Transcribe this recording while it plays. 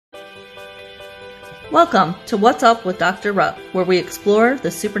Welcome to What's Up with Dr. Rupp, where we explore the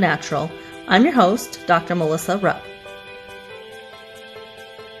supernatural. I'm your host, Dr. Melissa Rupp.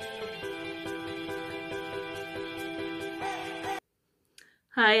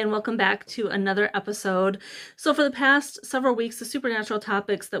 Hi, and welcome back to another episode. So for the past several weeks, the supernatural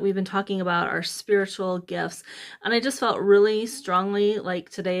topics that we've been talking about are spiritual gifts. And I just felt really strongly like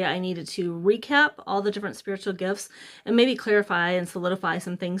today I needed to recap all the different spiritual gifts and maybe clarify and solidify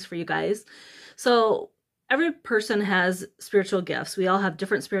some things for you guys. So every person has spiritual gifts. We all have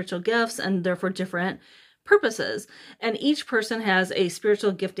different spiritual gifts and therefore different purposes. And each person has a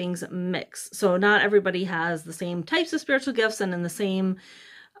spiritual giftings mix. So not everybody has the same types of spiritual gifts and in the same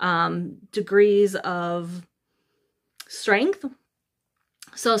degrees of strength.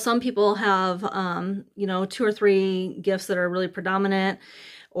 So some people have, 2 or 3 gifts that are really predominant,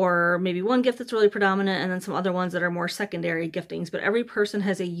 or maybe one gift that's really predominant, and then some other ones that are more secondary giftings. But every person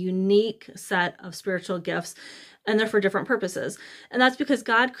has a unique set of spiritual gifts, and they're for different purposes. And that's because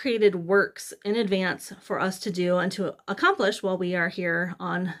God created works in advance for us to do and to accomplish while we are here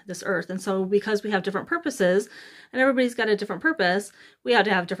on this earth. And so because we have different purposes, and everybody's got a different purpose, we have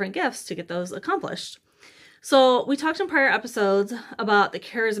to have different gifts to get those accomplished. So we talked in prior episodes about the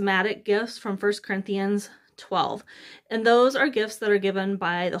charismatic gifts from 1 Corinthians 12. And those are gifts that are given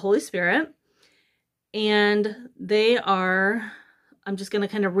by the Holy Spirit. And they are, I'm just going to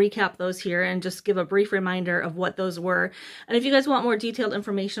kind of recap those here and just give a brief reminder of what those were. And if you guys want more detailed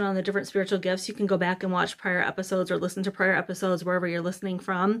information on the different spiritual gifts, you can go back and watch prior episodes or listen to prior episodes wherever you're listening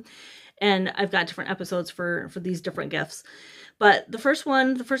from. And I've got different episodes for these different gifts. But the first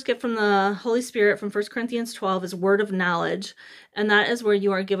gift from the Holy Spirit from 1 Corinthians 12 is word of knowledge. And that is where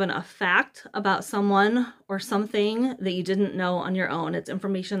you are given a fact about someone or something that you didn't know on your own. It's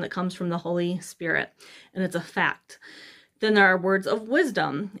information that comes from the Holy Spirit, and it's a fact. Then there are words of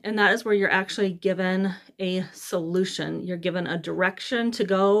wisdom, and that is where you're actually given a solution. You're given a direction to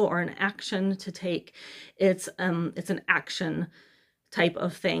go or an action to take. It's an action type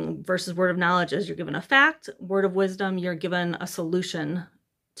of thing versus word of knowledge is you're given a fact. Word of wisdom, you're given a solution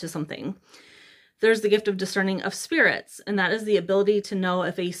to something. There's the gift of discerning of spirits, and that is the ability to know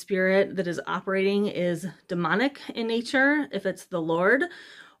if a spirit that is operating is demonic in nature, if it's the Lord,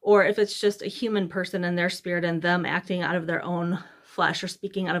 or if it's just a human person and their spirit and them acting out of their own flesh or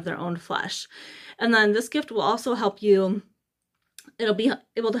speaking out of their own flesh. And then this gift will also help you, it'll be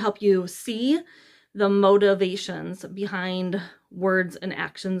able to help you see the motivations behind words and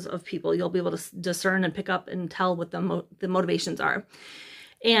actions of people. You'll be able to discern and pick up and tell what the motivations are.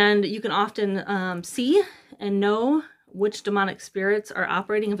 And you can often see and know which demonic spirits are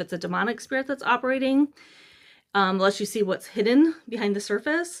operating. If it's a demonic spirit that's operating, lets you see what's hidden behind the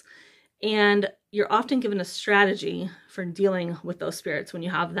surface. And you're often given a strategy for dealing with those spirits when you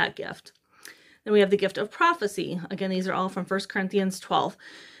have that gift. Then we have the gift of prophecy. Again, these are all from 1 Corinthians 12.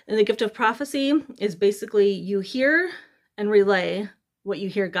 And the gift of prophecy is basically you hear and relay what you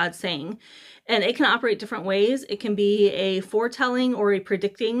hear God saying. And it can operate different ways. It can be a foretelling or a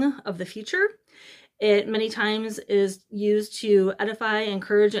predicting of the future. It many times is used to edify,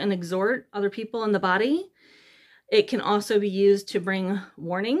 encourage, and exhort other people in the body. It can also be used to bring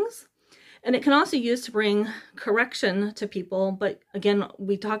warnings. And it can also be used to bring correction to people. But again,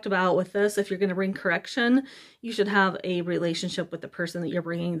 we talked about with this, if you're going to bring correction, you should have a relationship with the person that you're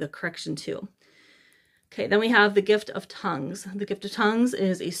bringing the correction to. Okay, then we have the gift of tongues. The gift of tongues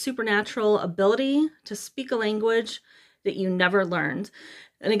is a supernatural ability to speak a language that you never learned.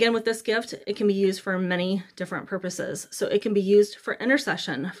 And again, with this gift, it can be used for many different purposes. So it can be used for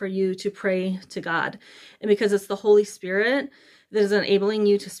intercession, for you to pray to God. And because it's the Holy Spirit that is enabling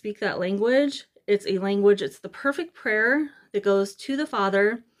you to speak that language, it's the perfect prayer that goes to the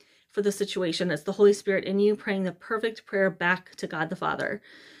Father for the situation. It's the Holy Spirit in you praying the perfect prayer back to God the Father.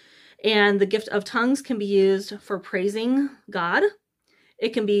 And the gift of tongues can be used for praising God.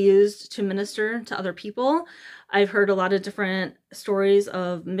 It can be used to minister to other people. I've heard a lot of different stories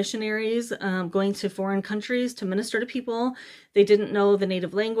of missionaries going to foreign countries to minister to people. They didn't know the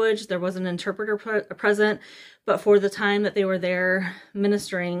native language. There was an interpreter present, but for the time that they were there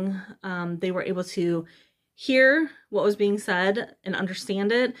ministering, they were able to hear what was being said and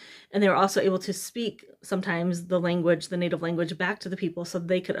understand it. And they were also able to speak sometimes the native language back to the people so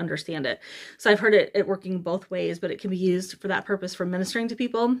they could understand it. So I've heard it working both ways, but it can be used for that purpose for ministering to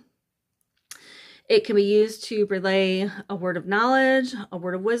people. It can be used to relay a word of knowledge, a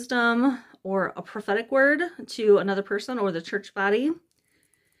word of wisdom, or a prophetic word to another person or the church body.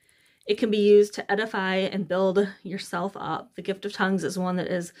 It can be used to edify and build yourself up. The gift of tongues is one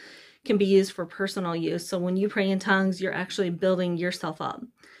that can be used for personal use. So when you pray in tongues, you're actually building yourself up.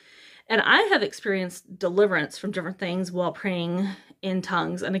 And I have experienced deliverance from different things while praying in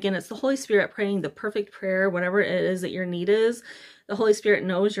tongues. And again, it's the Holy Spirit praying the perfect prayer, whatever it is that your need is. The Holy Spirit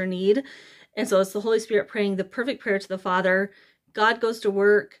knows your need. And so it's the Holy Spirit praying the perfect prayer to the Father. God goes to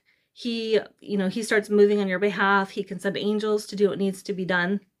work. He starts moving on your behalf. He can send angels to do what needs to be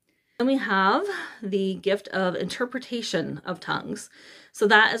done. Then we have the gift of interpretation of tongues. So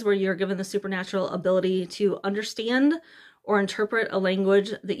that is where you're given the supernatural ability to understand or interpret a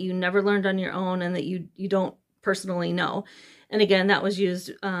language that you never learned on your own and that you don't personally know. And again, that was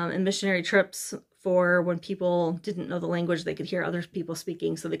used in missionary trips for when people didn't know the language, they could hear other people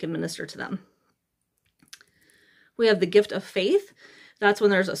speaking so they could minister to them. We have the gift of faith. That's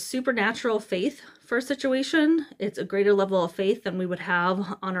when there's a supernatural faith for a situation. It's a greater level of faith than we would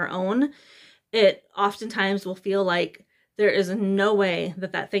have on our own. It oftentimes will feel like there is no way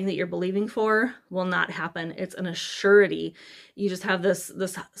that that thing that you're believing for will not happen. It's an assurity. You just have this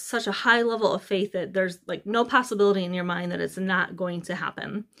such a high level of faith that there's like no possibility in your mind that it's not going to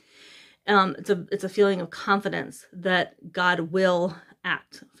happen. It's a feeling of confidence that God will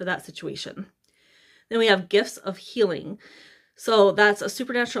act for that situation. Then we have gifts of healing. So that's a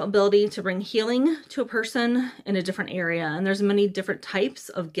supernatural ability to bring healing to a person in a different area. And there's many different types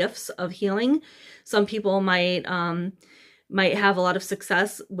of gifts of healing. Some people might have a lot of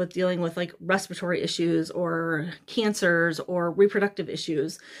success with dealing with like respiratory issues or cancers or reproductive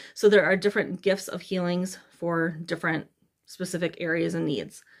issues. So there are different gifts of healings for different specific areas and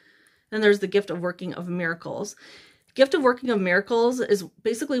needs. Then there's the gift of working of miracles. Gift of working of miracles is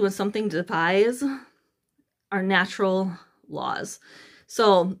basically when something defies our natural laws.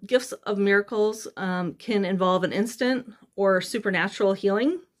 So gifts of miracles can involve an instant or supernatural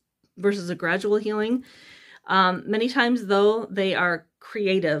healing versus a gradual healing. Many times, though, they are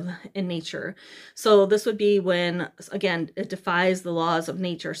creative in nature. So this would be when, again, it defies the laws of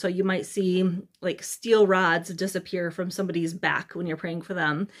nature. So you might see like steel rods disappear from somebody's back when you're praying for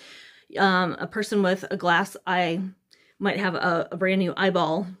them. A person with a glass eye might have a brand new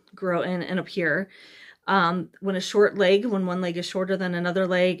eyeball grow in and appear. When one leg is shorter than another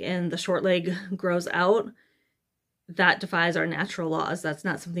leg and the short leg grows out, that defies our natural laws. That's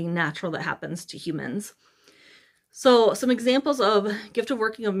not something natural that happens to humans. So some examples of gift of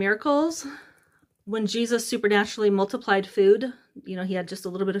working of miracles. When Jesus supernaturally multiplied food, he had just a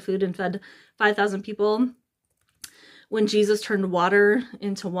little bit of food and fed 5,000 people. When Jesus turned water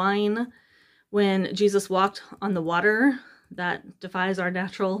into wine. When Jesus walked on the water, that defies our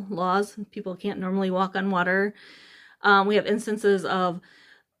natural laws. People can't normally walk on water. We have instances of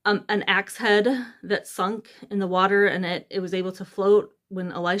an axe head that sunk in the water and it was able to float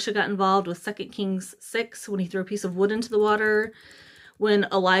when Elisha got involved with 2 Kings 6, when he threw a piece of wood into the water. When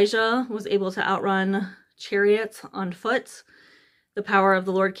Elijah was able to outrun chariots on foot, the power of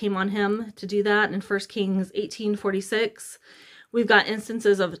the Lord came on him to do that in 1 Kings 18:46. We've got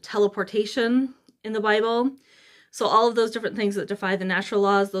instances of teleportation in the Bible. So all of those different things that defy the natural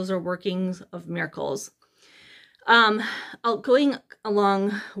laws, those are workings of miracles. Going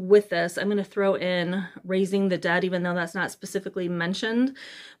along with this, I'm going to throw in raising the dead, even though that's not specifically mentioned.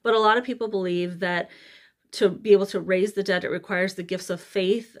 But a lot of people believe that to be able to raise the dead, it requires the gifts of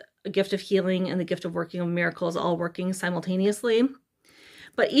faith, a gift of healing, and the gift of working of miracles, all working simultaneously.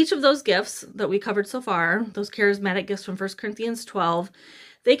 But each of those gifts that we covered so far, those charismatic gifts from 1 Corinthians 12,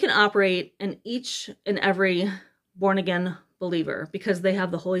 they can operate in each and every born-again believer because they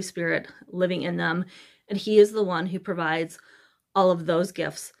have the Holy Spirit living in them. And he is the one who provides all of those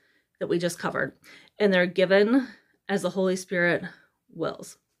gifts that we just covered. And they're given as the Holy Spirit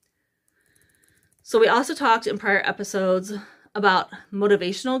wills. So we also talked in prior episodes about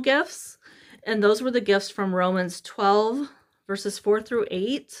motivational gifts. And those were the gifts from Romans 12, verses 4 through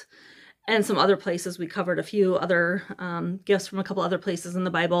 8. And some other places. We covered a few other gifts from a couple other places in the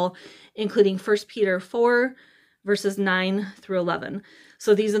Bible, including 1 Peter 4, verses 9 through 11.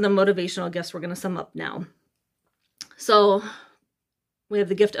 So these are the motivational gifts we're going to sum up now. So we have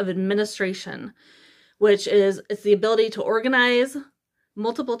the gift of administration, which is it's the ability to organize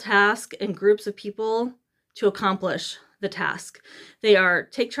multiple tasks and groups of people to accomplish the task. They are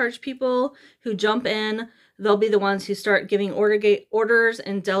take charge people who jump in. They'll be the ones who start giving orders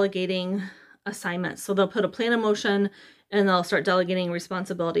and delegating assignments. So they'll put a plan in motion and they'll start delegating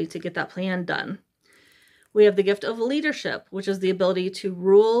responsibility to get that plan done. We have the gift of leadership, which is the ability to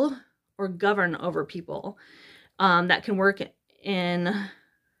rule or govern over people. That can work in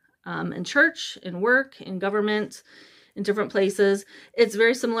church, in work, in government, in different places. It's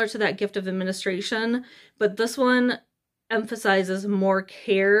very similar to that gift of administration, but this one emphasizes more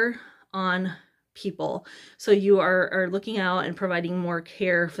care on people. So you are looking out and providing more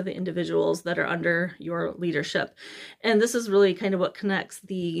care for the individuals that are under your leadership. And this is really kind of what connects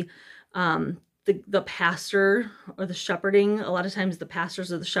the pastor or the shepherding. A lot of times the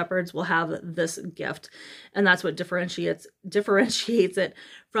pastors or the shepherds will have this gift, and that's what differentiates it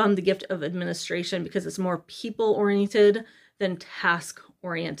from the gift of administration, because it's more people oriented than task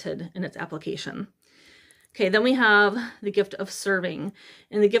oriented in its application. Okay, then we have the gift of serving.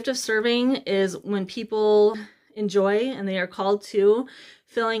 And the gift of serving is when people enjoy and they are called to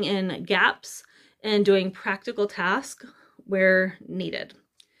filling in gaps and doing practical tasks where needed.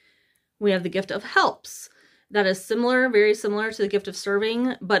 We have the gift of helps. That is similar, very similar to the gift of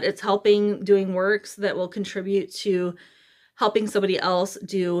serving, but it's helping, doing works that will contribute to helping somebody else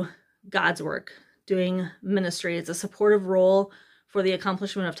do God's work, doing ministry. It's a supportive role for the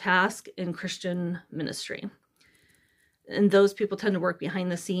accomplishment of tasks in Christian ministry. And those people tend to work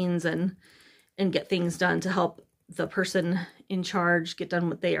behind the scenes and get things done to help the person in charge get done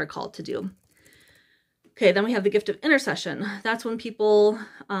what they are called to do. Okay, then we have the gift of intercession. That's when people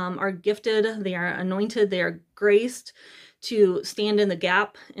are gifted, they are anointed, they are graced to stand in the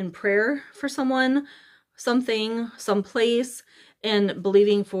gap in prayer for someone, something, someplace, and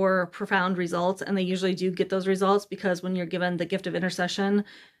believing for profound results. And they usually do get those results, because when you're given the gift of intercession,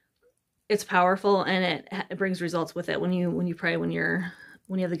 it's powerful and it brings results with it when you pray, when you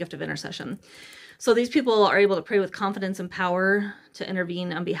have the gift of intercession. So these people are able to pray with confidence and power to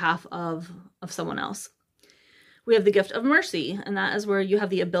intervene on behalf of someone else. We have the gift of mercy, and that is where you have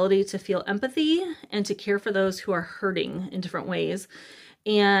the ability to feel empathy and to care for those who are hurting in different ways.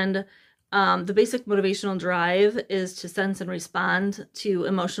 And the basic motivational drive is to sense and respond to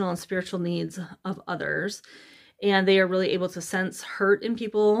emotional and spiritual needs of others. And they are really able to sense hurt in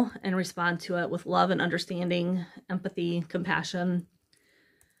people and respond to it with love and understanding, empathy, compassion.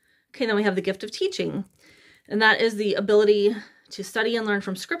 Okay, then we have the gift of teaching. And that is the ability to study and learn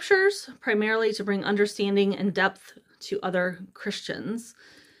from scriptures, primarily to bring understanding and depth to other Christians.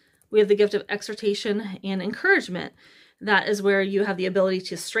 We have the gift of exhortation and encouragement. That is where you have the ability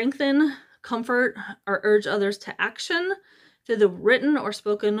to strengthen, comfort, or urge others to action through the written or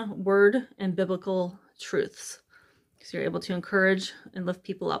spoken word and biblical truths. So you're able to encourage and lift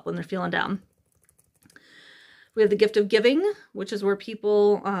people up when they're feeling down. We have the gift of giving, which is where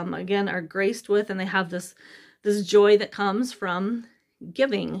people, again, are graced with, and they have this joy that comes from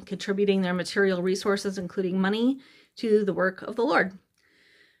giving, contributing their material resources, including money, to the work of the Lord.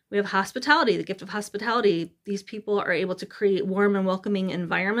 We have hospitality, the gift of hospitality. These people are able to create warm and welcoming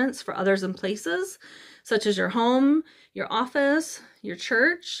environments for others and places, such as your home, your office, your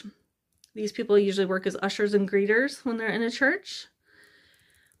church. These people usually work as ushers and greeters when they're in a church.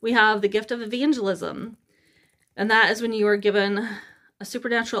 We have the gift of evangelism, and that is when you are given a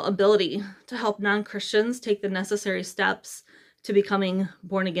supernatural ability to help non-Christians take the necessary steps to becoming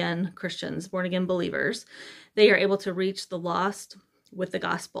born-again Christians, born-again believers. They are able to reach the lost with the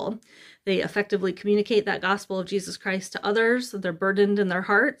gospel. They effectively communicate that gospel of Jesus Christ to others. They're burdened in their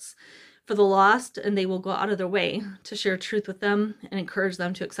hearts for the lost, and they will go out of their way to share truth with them and encourage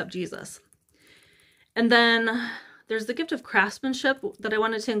them to accept Jesus. And then there's the gift of craftsmanship that I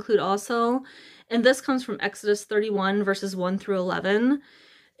wanted to include also. And this comes from Exodus 31, verses 1 through 11.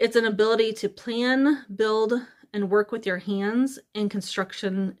 It's an ability to plan, build, and work with your hands in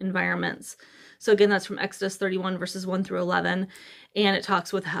construction environments. So again, that's from Exodus 31, verses 1 through 11. And it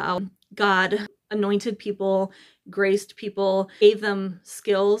talks with how God anointed people, graced people, gave them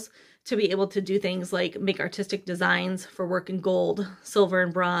skills to be able to do things like make artistic designs for work in gold, silver,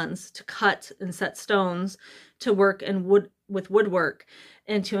 and bronze, to cut and set stones, to work in with woodwork,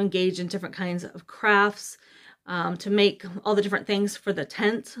 and to engage in different kinds of crafts, to make all the different things for the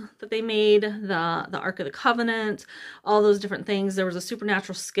tent that they made, the Ark of the Covenant, all those different things. There was a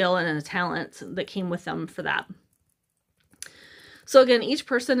supernatural skill and a talent that came with them for that. So again, each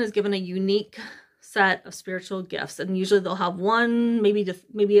person is given a unique set of spiritual gifts, and usually they'll have one,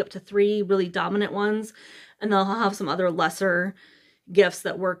 maybe up to three really dominant ones, and they'll have some other lesser gifts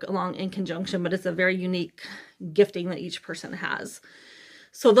that work along in conjunction, but it's a very unique gifting that each person has.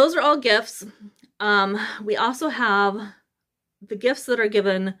 So those are all gifts. We also have the gifts that are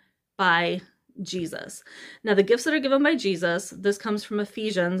given by Jesus. Now, the gifts that are given by Jesus, this comes from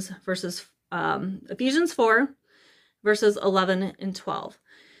Ephesians 4, verses 11 and 12.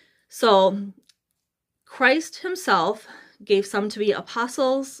 So Christ himself gave some to be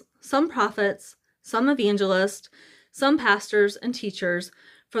apostles, some prophets, some evangelists, some pastors and teachers,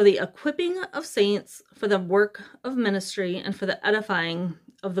 for the equipping of saints, for the work of ministry, and for the edifying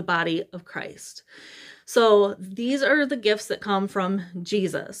of the body of Christ. So these are the gifts that come from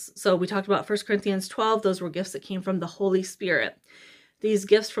Jesus. So we talked about 1 Corinthians 12. Those were gifts that came from the Holy Spirit. These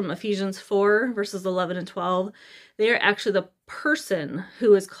gifts from Ephesians 4, verses 11 and 12, they are actually the person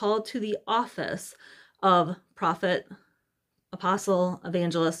who is called to the office of prophet, apostle,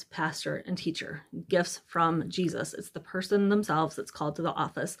 evangelist, pastor, and teacher. Gifts from Jesus. It's the person themselves that's called to the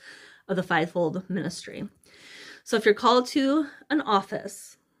office of the fivefold ministry. So if you're called to an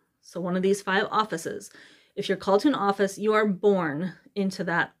office, so one of these 5 offices, if you're called to an office, you are born into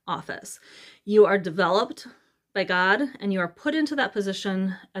that office. You are developed by God, and you are put into that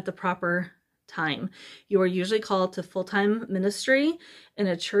position at the proper time. You are usually called to full-time ministry in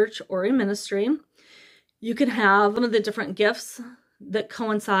a church or a ministry. You can have one of the different gifts that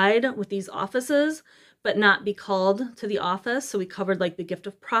coincide with these offices, but not be called to the office. So we covered like the gift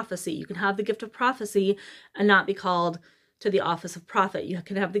of prophecy. You can have the gift of prophecy and not be called to the office of prophet. You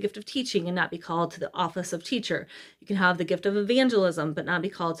can have the gift of teaching and not be called to the office of teacher. You can have the gift of evangelism, but not be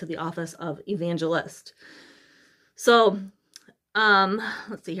called to the office of evangelist. So,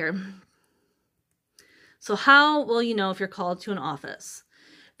 let's see here. So how will you know if you're called to an office?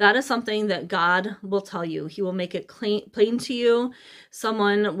 That is something that God will tell you. He will make it plain to you.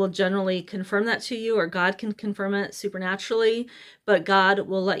 Someone will generally confirm that to you, or God can confirm it supernaturally, but God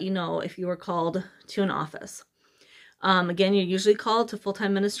will let you know if you are called to an office. Again, you're usually called to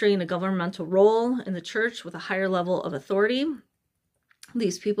full-time ministry in a governmental role in the church with a higher level of authority.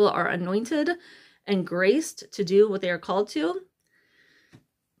 These people are anointed and graced to do what they are called to.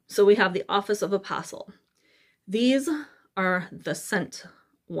 So we have the office of apostle. These are the sent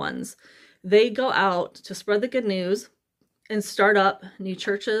ones. They go out to spread the good news and start up new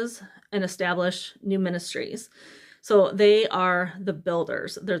churches and establish new ministries. So they are the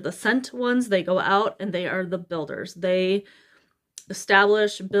builders. They're the sent ones. They go out and they are the builders. They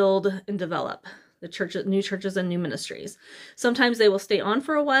establish, build, and develop the churches, new churches and new ministries. Sometimes they will stay on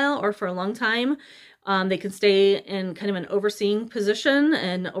for a while or for a long time. They can stay in kind of an overseeing position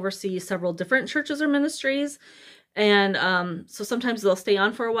and oversee several different churches or ministries. And so sometimes they'll stay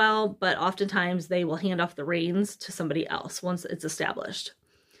on for a while, but oftentimes they will hand off the reins to somebody else once it's established.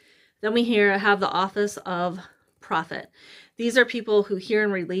 Then we have the office of prophet. These are people who hear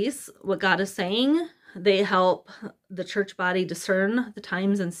and release what God is saying. They help the church body discern the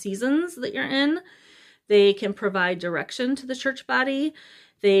times and seasons that you're in. They can provide direction to the church body.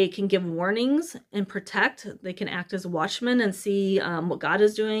 They can give warnings and protect. They can act as watchmen and see what God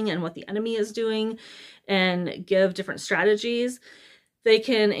is doing and what the enemy is doing and give different strategies. They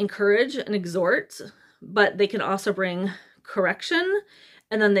can encourage and exhort, but they can also bring correction.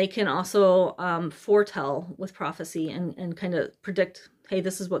 And then they can also foretell with prophecy and kind of predict, hey,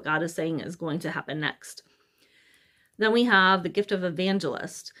 this is what God is saying is going to happen next. Then we have the gift of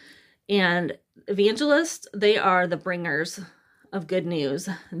evangelist. And evangelists, they are the bringers of good news.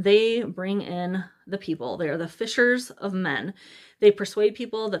 They bring in the people. They are the fishers of men. They persuade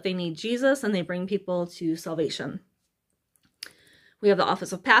people that they need Jesus, and they bring people to salvation. We have the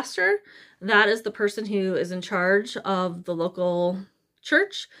office of pastor. That is the person who is in charge of the local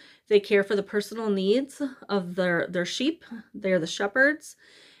church. They care for the personal needs of their sheep. They're the shepherds,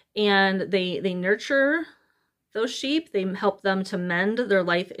 and they nurture those sheep. They help them to mend their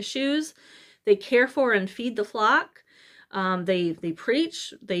life issues. They care for and feed the flock. They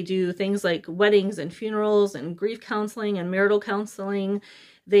preach. They do things like weddings and funerals and grief counseling and marital counseling.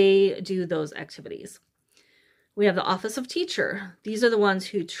 They do those activities. We have the office of teacher. These are the ones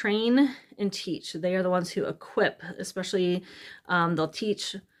who train and teach. They are the ones who equip, especially they'll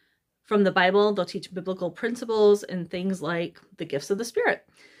teach from the Bible. They'll teach biblical principles and things like the gifts of the Spirit.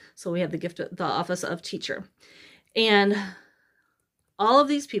 So we have the office of teacher. And all of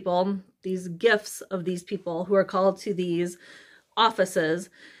these people, these gifts of these people who are called to these offices,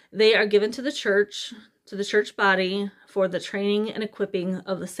 they are given to the church body for the training and equipping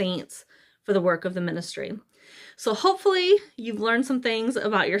of the saints for the work of the ministry. So hopefully you've learned some things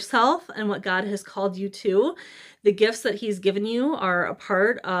about yourself and what God has called you to. The gifts that he's given you are a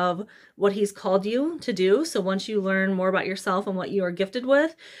part of what he's called you to do. So once you learn more about yourself and what you are gifted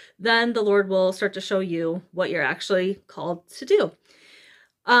with, then the Lord will start to show you what you're actually called to do.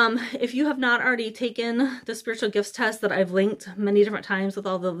 If you have not already taken the spiritual gifts test that I've linked many different times with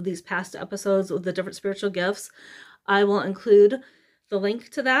all of these past episodes with the different spiritual gifts, I will include the link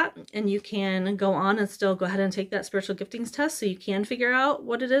to that, and you can go on and still go ahead and take that spiritual giftings test so you can figure out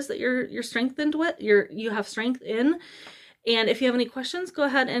what it is that you're strengthened with, you have strength in. And if you have any questions, go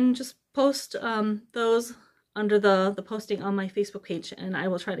ahead and just post those under the posting on my Facebook page, and I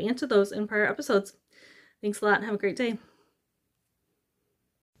will try to answer those in prior episodes. Thanks a lot and have a great day.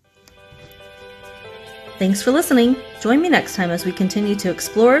 Thanks for listening. Join me next time as we continue to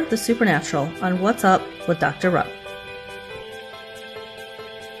explore the supernatural on What's Up with Dr. Rupp.